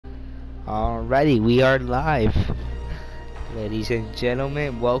Alrighty, we are live. Ladies and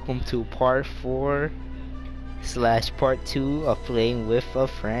gentlemen, welcome to part 4 slash part 2 of playing with a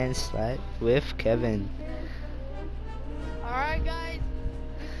friend slash with Kevin. Alright guys,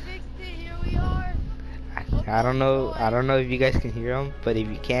 we fixed it, here we are. I don't know if you guys can hear him, but if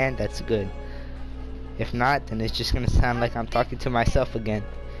you can, that's good. If not, then it's just gonna sound like I'm talking to myself again.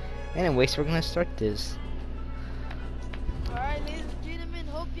 Anyways, we're gonna start this. Alright ladies and gentlemen,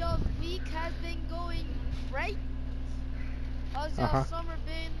 hope y'all's week has been going great. How's y'all's summer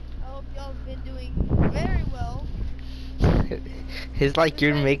been? I hope y'all's been doing very well. It's like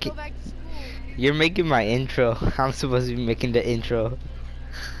you're making my intro. I'm supposed to be making the intro.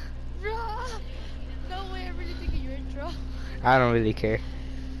 No way, I'm really thinking your intro. I don't really care.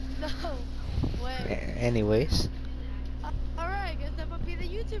 No way. Anyways. Alright, I guess I'm gonna be the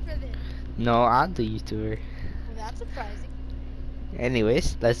YouTuber then. No, I'm the YouTuber. Well, that's surprising.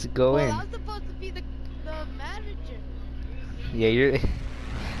 Anyways, let's go in. Well, I'm supposed to be the manager. Yeah, you're.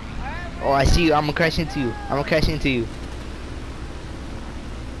 Alright, Oh, I see you. I'm gonna crash into you.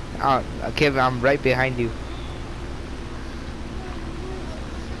 Kevin, I'm right behind you. Wait,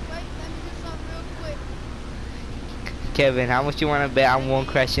 let me do something real quick. Kevin, how much you wanna bet I won't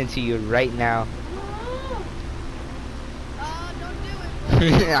crash into you right now? Don't do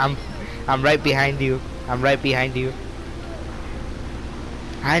it. I'm right behind you.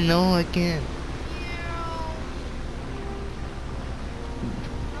 I know I can.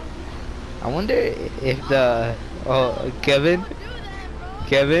 I wonder if the Kevin,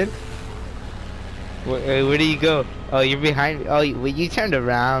 where do you go? Oh, you're behind. Oh, you turned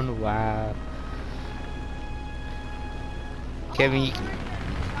around. Wow. Kevin,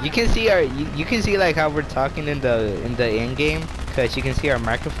 you can see you can see like how we're talking in the in game, cause you can see our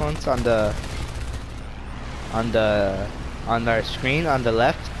microphones on our screen on the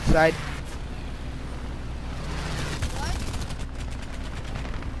left side.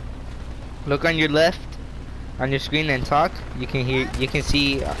 Look on your left on your screen and talk. You can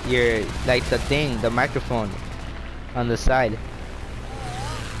see your like the microphone on the side.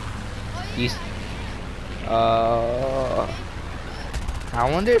 I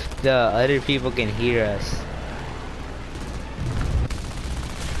wonder if the other people can hear us.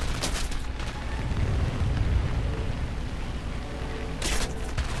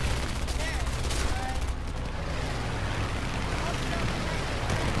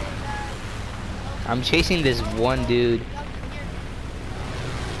 I'm chasing this one dude.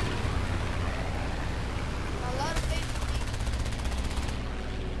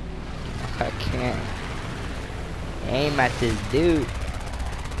 I can't aim at this dude.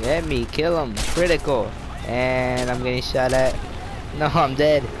 Let me kill him. Critical. And I'm getting shot at. No, I'm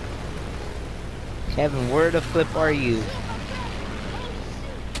dead. Kevin, where the flip are you?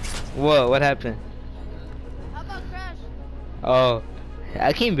 Whoa, what happened? How about crash? Oh,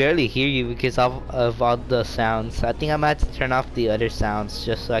 I can barely hear you because of all the sounds. I think I might have to turn off the other sounds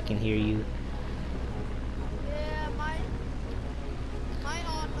just so I can hear you. Yeah, mine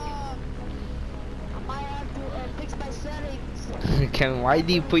on, I might have to fix my settings. Kevin, why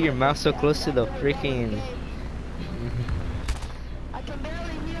do you put your mouth so close to the freaking... I can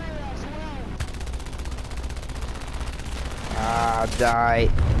barely hear you as well. Ah, die.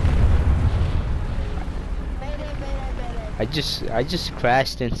 Mayday. I just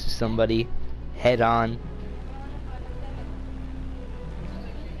crashed into somebody head on.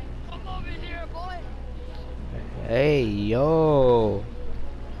 Come over here, boy. Hey, yo.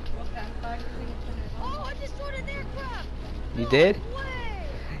 Oh, I just saw an aircraft. You did? No way.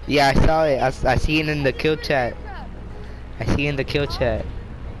 Yeah, I saw it. I see it in the kill chat. I see in the kill chat.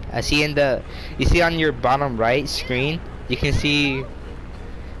 I see in the... You see on your bottom right screen? You can see...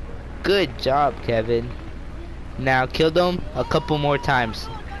 Good job, Kevin. Now kill them a couple more times.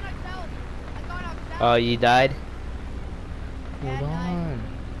 Oh, you died? Hold on.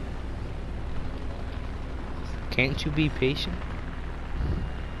 Can't you be patient?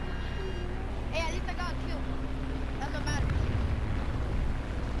 Hey, at least I got killed. That's what matters.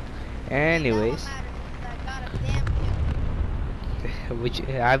 Anyways. I got a damn kill. Which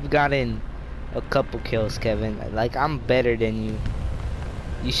I've gotten a couple kills, Kevin. Like, I'm better than you.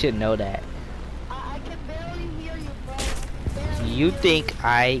 You should know that. I can barely hear you, bro. Barely You think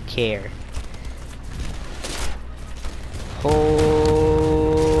I care? Holy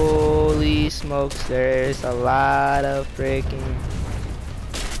smokes, there's a lot of freaking...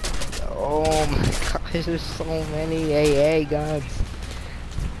 Oh my gosh, there's so many AA guns.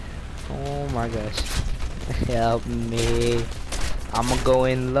 Oh my gosh. Help me. I'ma go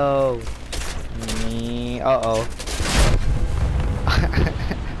in low.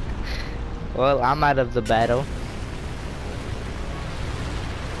 Well, I'm out of the battle.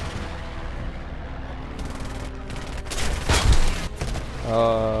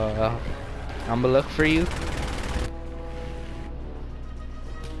 I'm gonna look for you.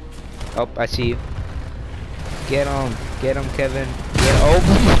 Oh, I see you. Get him, Kevin.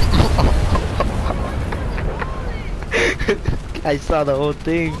 I saw the whole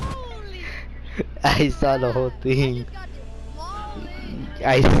thing. Holy I saw the whole crap! I thing. just got demolished.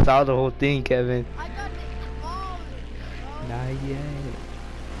 I saw the whole thing, Kevin. I got demolished, bro. Not yet.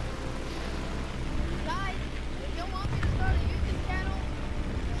 Guys, if you want me to start a YouTube channel,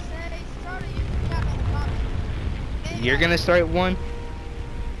 say start a YouTube channel in the comments. Hey, You're guys, gonna start one?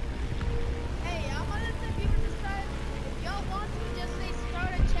 hey, I'm gonna let the people decide. If y'all want to, just say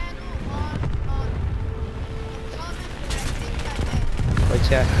start a channel on comments, and I think that may. What's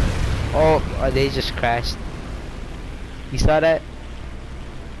that? Oh, they just crashed. You saw that? Are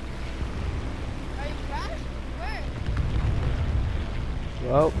you crashed? Where?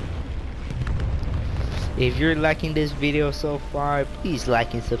 Well, if you're liking this video so far, please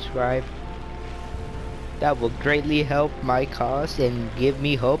like and subscribe. That will greatly help my cause and give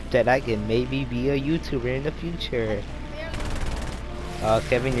me hope that I can maybe be a YouTuber in the future.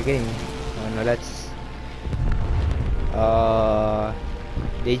 Kevin, you're getting. Oh no, that's.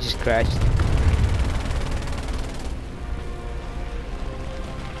 They just crashed.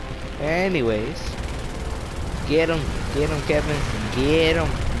 Anyways, get him, Kevin, get him.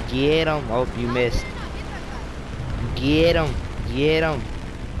 Oh, you missed. Get him.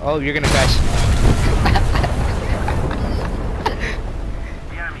 Oh, you're gonna crash.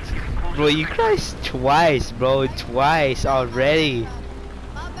 Bro, you crashed twice, bro, twice already.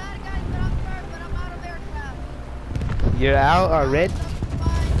 My bad, guys, but I'm sorry, but I'm out of aircraft. You're out already?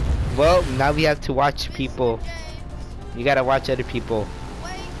 Fine. Well, now we have to watch Mr. people. James, You gotta watch other people.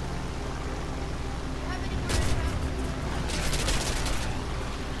 wait. Have any more aircraft?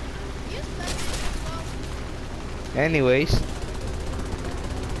 You said it as well. Anyways,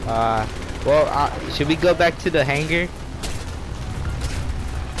 well, should we go back to the hangar?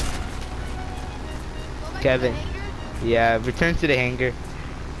 Go back Kevin. to the hangar? Yeah, return to the hangar.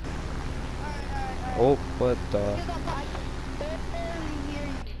 Alright. Oh, what the? Because I can barely hear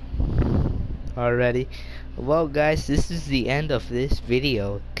you. Already. Well, guys, this is the end of this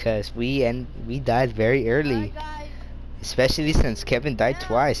video, cause we died very early, Alright, guys. especially since Kevin died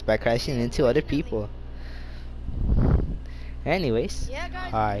twice by crashing into other people. Anyways, Yeah,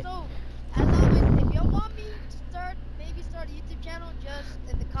 guys. hi. So, as always, if you want me to maybe start a YouTube channel, just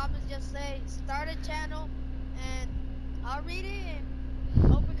in the comments, just say start a channel, and I'll read it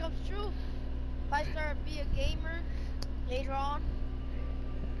and hope it comes true. If I start be a gamer later on.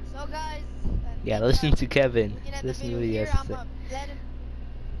 So, guys. Yeah, listen to Kevin. Looking at the Listen to video what he here, has to I'm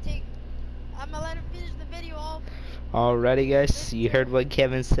say. gonna let him finish the video off. Alrighty, guys, you heard what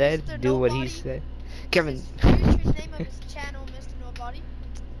Kevin said. Mr. Do what he Nobody. said. Kevin. This is future name of his channel, Mr. Nobody.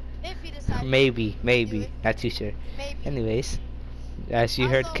 If he decides Maybe, to do maybe, it. not too sure. Maybe. Anyways, as you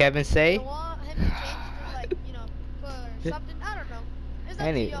heard Also, Kevin if say. you want him to change to, like, for something, I don't know. It's up to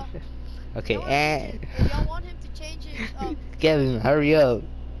Anyway, y'all. okay, Y'all wanna and change it. If y'all want him to change his Kevin, hurry up.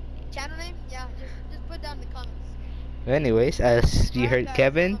 channel name, yeah, just put down in the comments. Anyways, as you Alright, heard guys,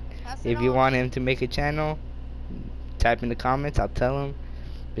 Kevin, I'ma pass it if you on. want him to make a channel, type in the comments. I'll tell him.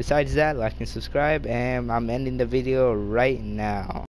 Besides that, like and subscribe, and I'm ending the video right now.